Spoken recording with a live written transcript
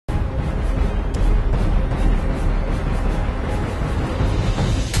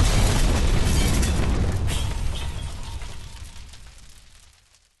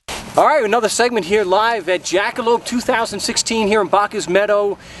All right, another segment here live at Jackalope 2016 here in Bacchus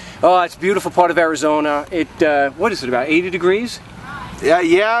Meadow. Oh, it's a beautiful part of Arizona. What is it, about 80 degrees?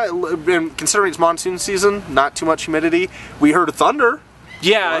 Yeah, and considering it's monsoon season, not too much humidity. We heard thunder.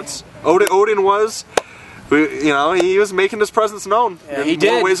 Yeah. Odin was, he was making his presence known in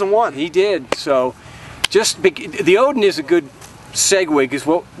more ways than one. He did. So, the Odin is a good segue, because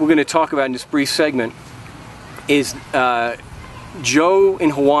what we're going to talk about in this brief segment is Joe in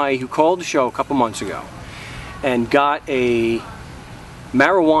Hawaii, who called the show a couple months ago and got a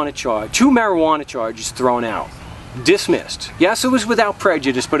marijuana charge, 2 marijuana charges thrown out, dismissed. Yes, it was without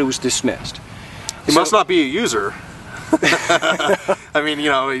prejudice, but it was dismissed. He must not be a user. I mean,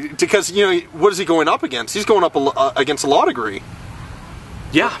 because what is he going up against? He's going up against a law degree.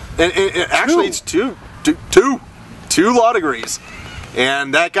 Yeah, and actually, it's two law degrees.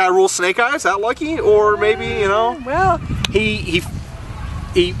 And that guy rules snake eyes. That lucky, or maybe Well,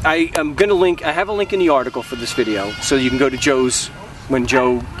 I'm gonna link. I have a link in the article for this video, so you can go to Joe's when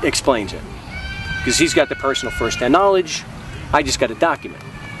Joe explains it, because he's got the personal first-hand knowledge. I just got a document,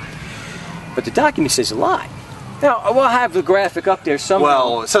 but the document says a lot. Now we'll have the graphic up there somehow.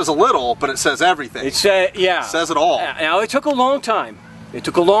 Well, it says a little, but it says everything. It says It says it all. Now it took a long time. It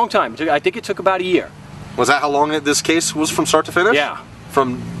took a long time. I think it took about a year. Was that how long this case was from start to finish? Yeah.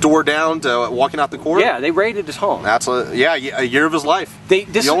 From door down to walking out the court? Yeah, they raided his home. That's a year of his life.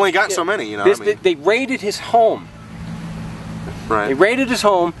 You only got so many, They raided his home. Right. They raided his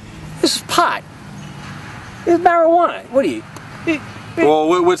home. This is pot. This is marijuana. What do you...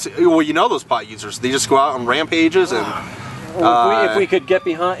 Well, those pot users. They just go out on rampages and... if we could get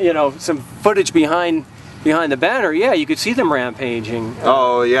behind, some footage behind the banner, yeah, you could see them rampaging.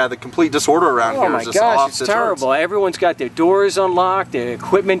 Oh yeah, the complete disorder around here is just off. Oh my gosh, it's terrible. Everyone's got their doors unlocked, their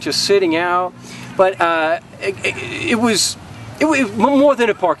equipment just sitting out. But it was more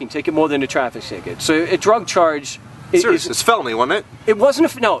than a parking ticket, more than a traffic ticket. So a drug charge. It's felony, wasn't it? It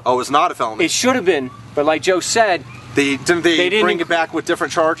wasn't no. Oh, it's not a felony. It should have been, but like Joe said, they didn't bring it back with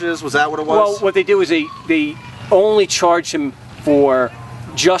different charges. Was that what it was? Well, what they did was they only charged him for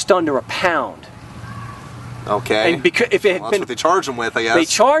just under a pound. Okay. And because if it had that's what they charged him with, I guess. They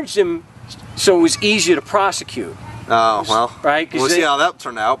charged him so it was easier to prosecute. Oh, well. Right? We'll see how that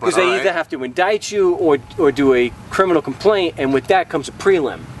turned out. Because they either have to indict you or do a criminal complaint, and with that comes a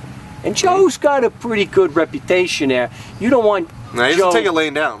prelim. And Joe's got a pretty good reputation there. You don't want No, he doesn't take it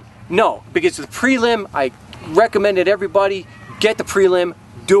laying down. No, because the prelim, I recommended everybody get the prelim,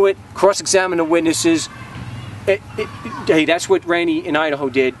 do it, cross-examine the witnesses. Hey, that's what Randy in Idaho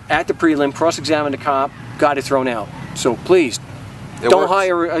did at the prelim, cross-examined the cop, got it thrown out. So please, don't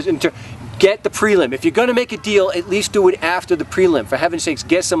hire get the prelim. If you're going to make a deal, at least do it after the prelim. For heaven's sakes,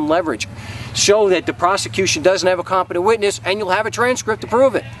 get some leverage. Show that the prosecution doesn't have a competent witness, and you'll have a transcript to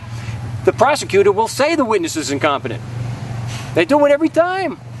prove it. The prosecutor will say the witness is incompetent. They do it every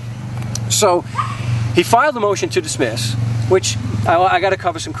time. So he filed a motion to dismiss, which I got to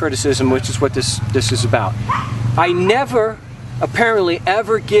cover some criticism, which is what this is about. I never, apparently,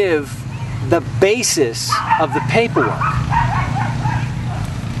 ever give the basis of the paperwork.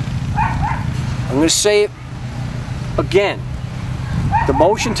 I'm going to say it again. The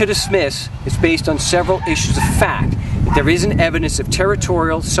motion to dismiss is based on several issues of fact. There isn't evidence of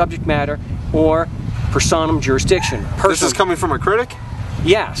territorial subject matter or personam jurisdiction. This is coming from a critic?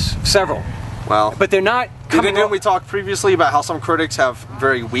 Yes, several. Well, but they're not. Didn't we talk previously about how some critics have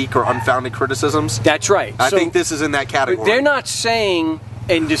very weak or unfounded criticisms? That's right. I think this is in that category. They're not saying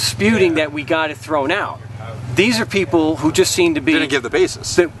and disputing that we got it thrown out. These are people who just seem to be... Didn't give the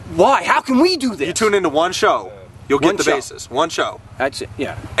basis. Why? How can we do this? You tune into one show, you'll get the basis. One show. That's it,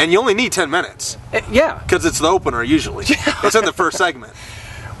 yeah. And you only need 10 minutes. Yeah. Because it's the opener, usually. It's in the first segment.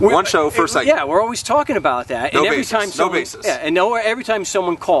 One show, first segment. Yeah, we're always talking about that. No and basis. No basis. Yeah, and every time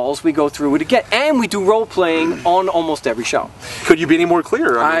someone calls, we go through it again. And we do role-playing on almost every show. Could you be any more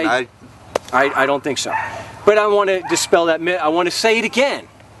clear? I don't think so. But I want to dispel that myth. I want to say it again.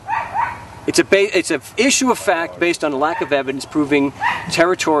 It's an issue of fact based on a lack of evidence proving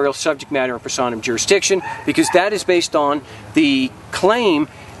territorial subject matter and personam jurisdiction, because that is based on the claim,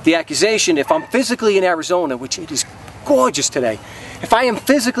 the accusation. If I'm physically in Arizona, which it is gorgeous today, if I am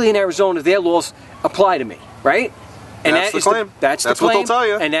physically in Arizona, their laws apply to me, right? And that's the claim. That's the claim. What they'll tell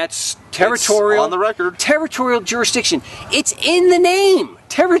you. And that's territorial. It's on the record. Territorial jurisdiction. It's in the name.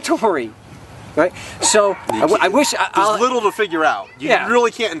 Territory. Right? So, I wish... There's little to figure out. You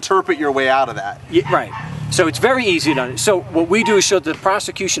really can't interpret your way out of that. Yeah, right. So it's very easy to... So what we do is show that the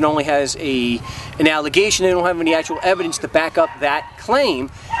prosecution only has an allegation. They don't have any actual evidence to back up that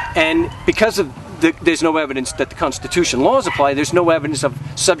claim. And because of there's no evidence that the Constitution laws apply. There's no evidence of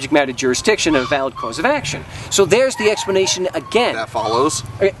subject matter jurisdiction and a valid cause of action. So there's the explanation again. That follows.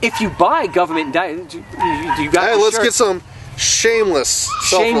 If you buy government indictment, you got. Hey, let's get some shameless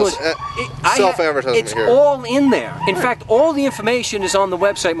self-advertisement It's here. all in there. In fact, all the information is on the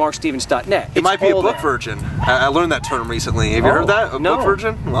website markstevens.net. It might be a book virgin. I learned that term recently. Have you heard that? A book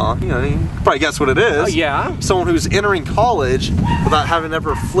virgin? Well, you know, you can probably guess what it is. Yeah. Someone who's entering college without having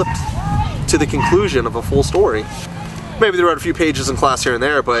ever flipped to the conclusion of a full story. Maybe they read a few pages in class here and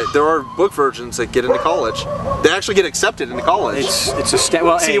there, but there are book virgins that get into college. They actually get accepted into college. It's a step.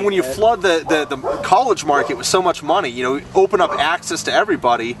 Well, see, when you flood the college market with so much money, you know, open up access to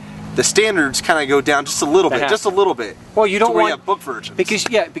everybody, the standards kind of go down just a little bit, Well, you don't want you have book virgins because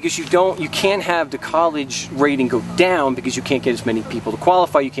you can't have the college rating go down because you can't get as many people to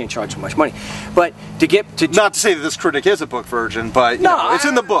qualify. You can't charge so much money. But not to say that this critic is a book virgin, but you know, it's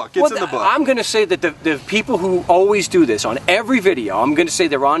in the book. It's in the book. I'm going to say that the people who always do this on every video, I'm going to say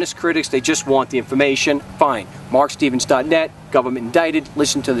they're honest critics. They just want the information. Fine. MarcStevens.net, government indicted.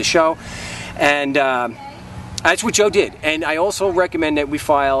 Listen to the show, and. That's what Joe did, and I also recommend that we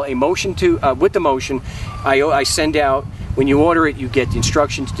file a motion with the motion. I send out, when you order it, you get the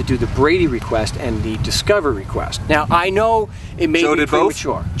instructions to do the Brady request and the discovery request. Now, I know it may be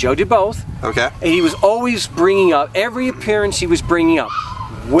premature. Joe did both. Okay. And he was always bringing up, every appearance he was bringing up,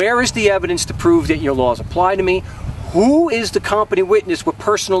 where is the evidence to prove that your laws apply to me? Who is the competent witness with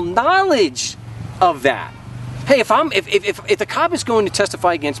personal knowledge of that? Hey, if the cop is going to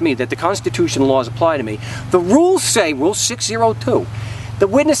testify against me that the Constitution laws apply to me, the rules say, Rule 602, the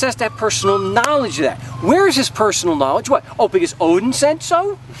witness has to have personal knowledge of that. Where is his personal knowledge? What? Oh, because Odin said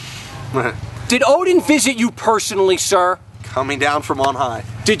so? Did Odin visit you personally, sir? Coming down from on high.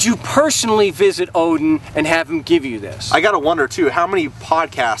 Did you personally visit Odin and have him give you this? I gotta wonder too, how many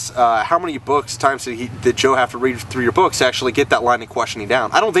podcasts, how many times did Joe have to read through your books to actually get that line of questioning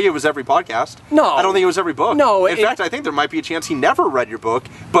down? I don't think it was every podcast. No. I don't think it was every book. No. In fact, I think there might be a chance he never read your book,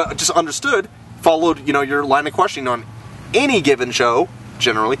 but just understood, followed, you know, your line of questioning on any given show.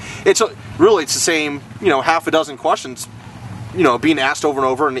 Generally, it's the same, you know, half a dozen questions, you know, being asked over and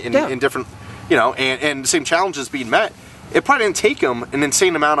over in different, you know, and the same challenges being met. It probably didn't take him an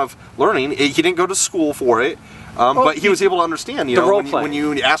insane amount of learning. He didn't go to school for it, but he was able to understand. You know, when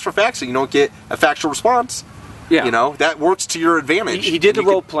you ask for facts and you don't get a factual response, you know, that works to your advantage. He did the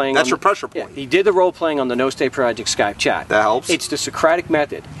role playing. That's your pressure point. Yeah, he did the role playing on the No State Project Skype chat. That helps. It's the Socratic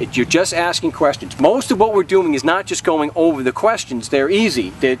method. You're just asking questions. Most of what we're doing is not just going over the questions. They're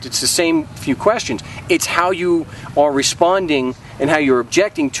easy. It's the same few questions. It's how you are responding and how you're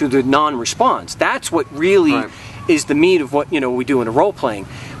objecting to the non-response. That's what really is the meat of what we do in a role playing.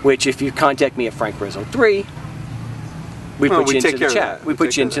 Which, if you contact me at Frank Rizzo 3, we put you into the chat. We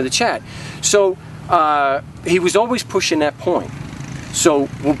put you into the chat. So. He was always pushing that point. So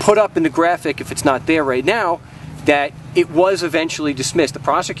we'll put up in the graphic, if it's not there right now, that it was eventually dismissed. The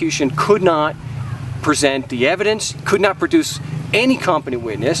prosecution could not present the evidence, could not produce any competent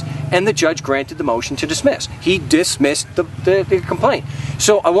witness, and the judge granted the motion to dismiss. He dismissed the complaint.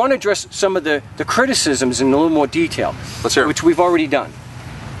 So I want to address some of the criticisms in a little more detail, which we've already done.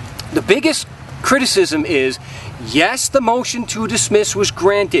 The biggest criticism is, yes, the motion to dismiss was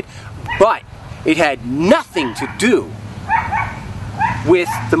granted, but it had nothing to do with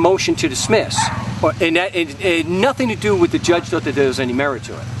the motion to dismiss. And it had nothing to do with the judge thought that there was any merit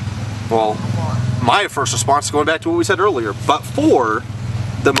to it. Well, my first response is going back to what we said earlier. But for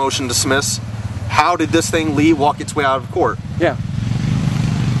the motion to dismiss, how did this thing walk its way out of court? Yeah.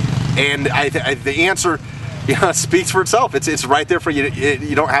 And the answer speaks for itself. It's right there for you.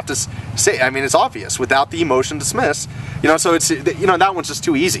 You don't have to say. I mean, it's obvious. Without the motion to dismiss, so it's that one's just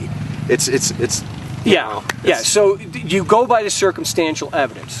too easy. So you go by the circumstantial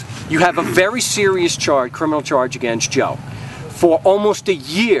evidence. You have a very serious criminal charge against Joe. For almost a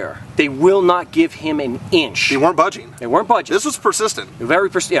year, they will not give him an inch. They weren't budging. This was persistent. Very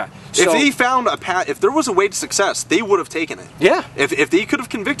persistent. Yeah. If they found if there was a way to success, they would have taken it. Yeah. If they could have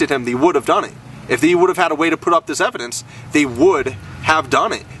convicted him, they would have done it. If they would have had a way to put up this evidence, they would have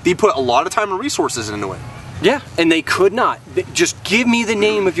done it. They put a lot of time and resources into it. Yeah, and they could not. Just give me the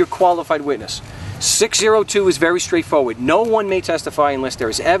name of your qualified witness. 602 is very straightforward. No one may testify unless there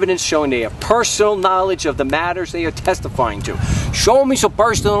is evidence showing they have personal knowledge of the matters they are testifying to. Show me some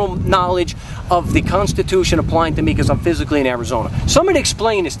personal knowledge of the Constitution applying to me because I'm physically in Arizona. Somebody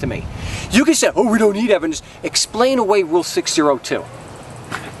explain this to me. You can say, we don't need evidence. Explain away Rule 602.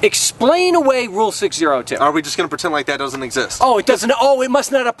 Explain away Rule 602. Are we just going to pretend like that doesn't exist? Oh, it doesn't. Oh, it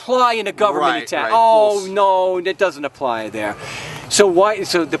must not apply in a government attack. Right. Oh, no, it doesn't apply there. So why?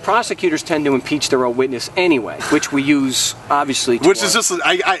 So the prosecutors tend to impeach their own witness anyway, which we use obviously. Which is just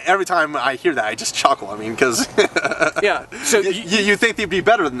every time I hear that, I just chuckle. I mean, because yeah. So you think they'd be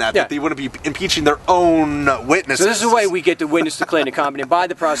better than that? Yeah. That they wouldn't be impeaching their own witnesses. So this is the way we get the witness declared incompetent by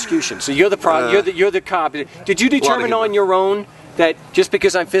the prosecution. So you're the cop. Did you determine on your own that just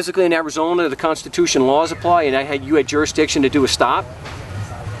because I'm physically in Arizona, the Constitution laws apply, and you had jurisdiction to do a stop?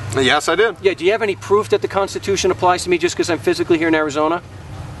 Yes, I did. Yeah, do you have any proof that the Constitution applies to me just because I'm physically here in Arizona?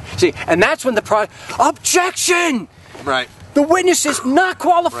 See, and that's when the objection! Right. The witness is not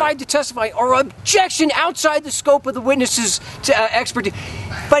qualified to testify, or objection outside the scope of the witness's expertise.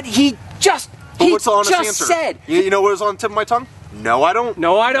 But he just, what's the honest answer? Said. You know what was on the tip of my tongue? No, I don't.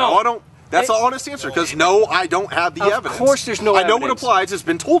 No, I don't. No, I don't. That's the honest answer, because no, I don't have the evidence. Of course there's no evidence. I know what applies. It's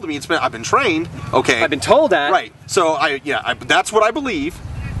been told to me. I've been trained. Okay. I've been told that. Right. So, that's what I believe.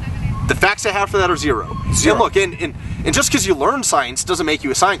 The facts I have for that are zero. And look, and just because you learn science doesn't make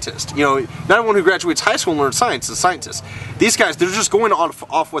you a scientist. You know, not everyone who graduates high school and learns science is a scientist. These guys, they're just going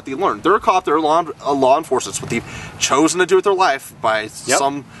off what they learned. They're a cop, they're a law enforcement. It's what they've chosen to do with their life by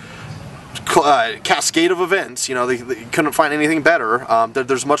some cascade of events. You know, they couldn't find anything better.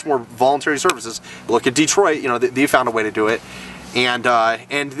 There's much more voluntary services. Look at Detroit. You know, they found a way to do it. And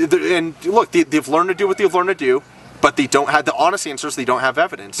look, they've learned to do what they've learned to do. But they don't have the honest answers. They don't have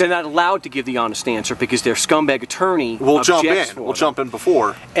evidence. They're not allowed to give the honest answer because their scumbag attorney will jump in. We'll jump in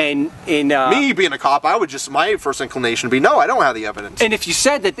before. And me being a cop, my first inclination would be no, I don't have the evidence. And if you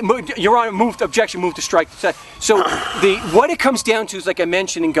said that, Your Honor, move to strike. So what it comes down to is, like I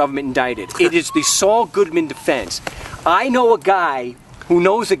mentioned in Government Indicted, it is the Saul Goodman defense. I know a guy who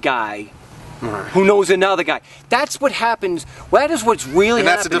knows a guy who knows another guy. That's what happens. Well, that is what's really happening. And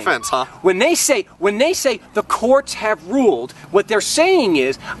that's the defense, huh? When they say the courts have ruled, what they're saying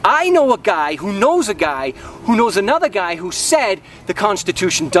is, I know a guy who knows another guy who said the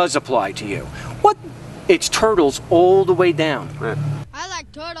Constitution does apply to you. What? It's turtles all the way down. Right. I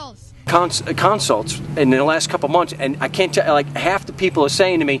like turtles. Consults in the last couple months, and I can't tell, like half the people are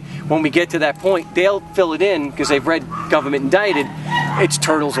saying to me when we get to that point, they'll fill it in because they've read Government Indicted. It's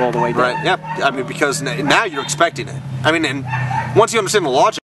turtles all the way down. Right. Yeah. I mean, because now you're expecting it. I mean, and once you understand the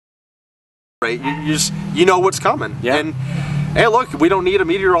logic, right, you know what's coming. Yeah. And hey, look, we don't need a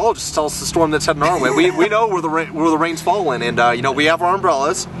meteorologist to tell us the storm that's heading our way. We know where the rain's falling, and we have our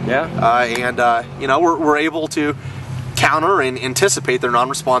umbrellas. Yeah. We're able to counter and anticipate their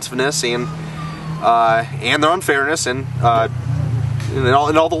non-responsiveness and their unfairness and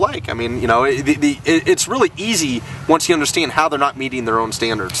all the like. I mean, it's really easy once you understand how they're not meeting their own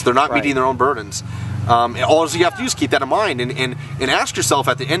standards. They're not meeting their own burdens. All you have to do is keep that in mind and ask yourself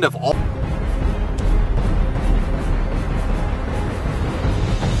at the end of all.